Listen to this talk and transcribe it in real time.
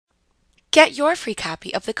Get your free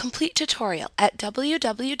copy of the complete tutorial at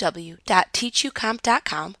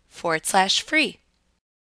www.teachucomp.com/free.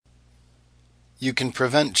 You can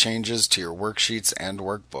prevent changes to your worksheets and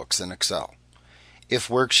workbooks in Excel. If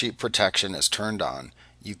worksheet protection is turned on,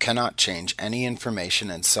 you cannot change any information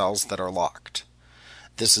in cells that are locked.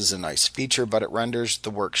 This is a nice feature, but it renders the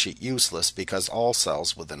worksheet useless because all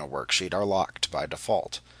cells within a worksheet are locked by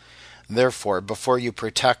default. Therefore, before you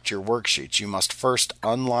protect your worksheets, you must first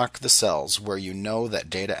unlock the cells where you know that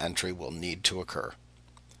data entry will need to occur.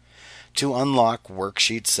 To unlock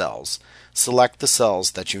worksheet cells, select the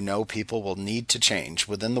cells that you know people will need to change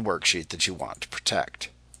within the worksheet that you want to protect.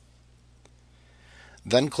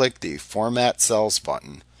 Then click the Format Cells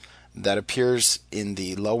button that appears in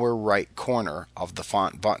the lower right corner of the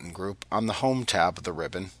Font button group on the Home tab of the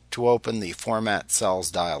ribbon to open the Format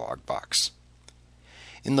Cells dialog box.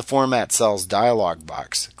 In the Format Cells dialog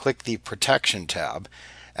box, click the Protection tab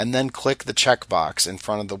and then click the checkbox in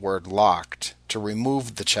front of the word Locked to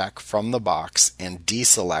remove the check from the box and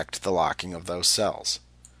deselect the locking of those cells.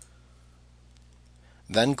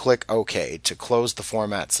 Then click OK to close the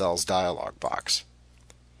Format Cells dialog box.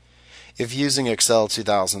 If using Excel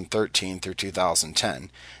 2013 through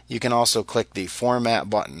 2010, you can also click the Format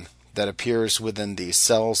button that appears within the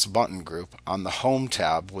Cells button group on the Home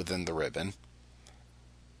tab within the ribbon,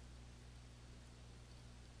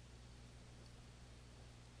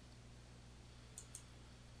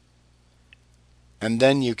 and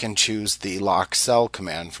then you can choose the Lock Cell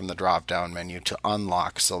command from the drop-down menu to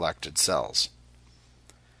unlock selected cells.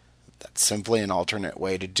 That's simply an alternate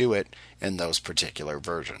way to do it in those particular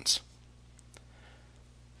versions.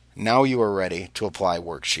 Now you are ready to apply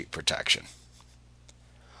worksheet protection.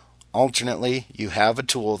 Alternately, you have a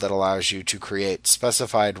tool that allows you to create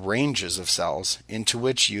specified ranges of cells into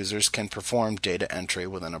which users can perform data entry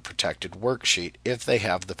within a protected worksheet if they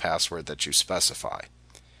have the password that you specify.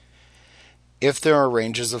 If there are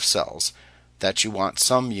ranges of cells that you want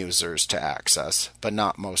some users to access, but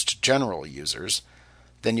not most general users,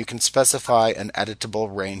 then you can specify an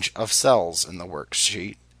editable range of cells in the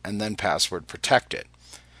worksheet and then password protect it.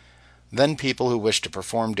 Then people who wish to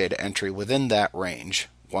perform data entry within that range,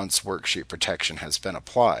 once worksheet protection has been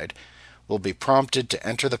applied, will be prompted to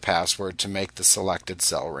enter the password to make the selected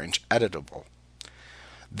cell range editable.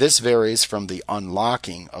 This varies from the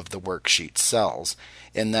unlocking of the worksheet cells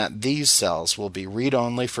in that these cells will be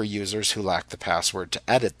read-only for users who lack the password to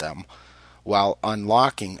edit them, while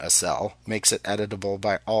unlocking a cell makes it editable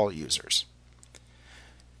by all users.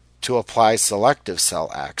 To apply selective cell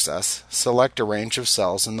access, select a range of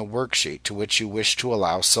cells in the worksheet to which you wish to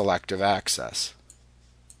allow selective access.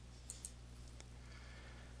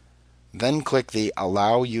 Then click the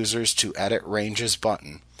Allow Users to Edit Ranges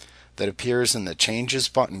button that appears in the Changes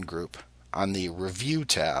button group on the Review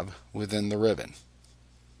tab within the ribbon.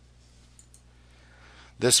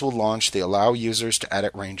 This will launch the Allow Users to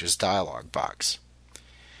Edit Ranges dialog box.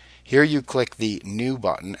 Here you click the New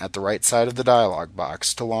button at the right side of the dialog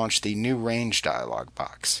box to launch the New Range dialog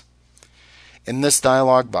box. In this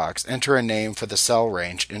dialog box, enter a name for the cell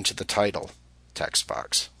range into the Title text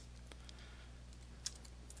box.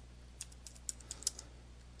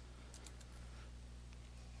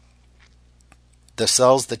 The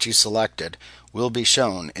cells that you selected will be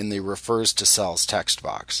shown in the Refers to Cells text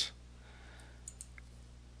box.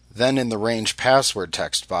 Then in the Range Password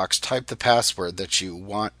text box, type the password that you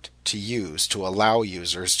want to use to allow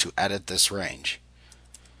users to edit this range.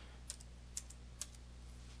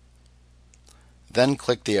 Then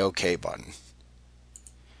click the OK button.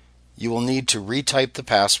 You will need to retype the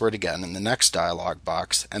password again in the next dialog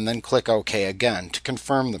box and then click OK again to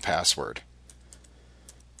confirm the password.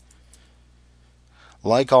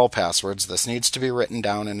 Like all passwords, this needs to be written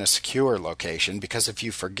down in a secure location because if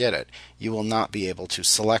you forget it, you will not be able to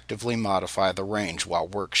selectively modify the range while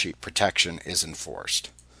worksheet protection is enforced.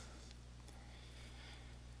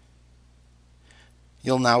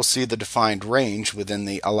 You'll now see the defined range within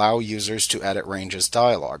the Allow Users to Edit Ranges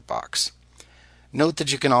dialog box. Note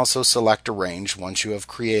that you can also select a range once you have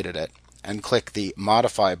created it and click the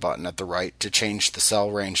Modify button at the right to change the cell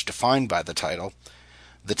range defined by the title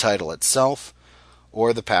itself,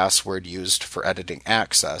 or the password used for editing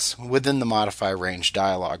access within the Modify Range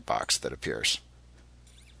dialog box that appears.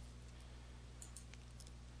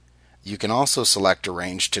 You can also select a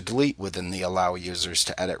range to delete within the Allow Users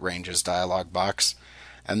to Edit Ranges dialog box,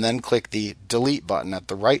 and then click the Delete button at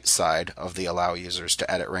the right side of the Allow Users to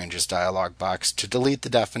Edit Ranges dialog box to delete the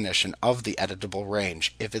definition of the editable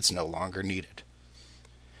range if it's no longer needed.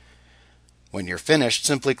 When you're finished,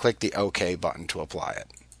 simply click the OK button to apply it.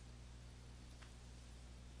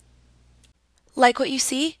 Like what you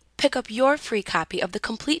see? Pick up your free copy of the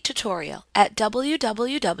complete tutorial at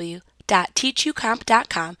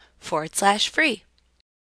www.teachucomp.com/free.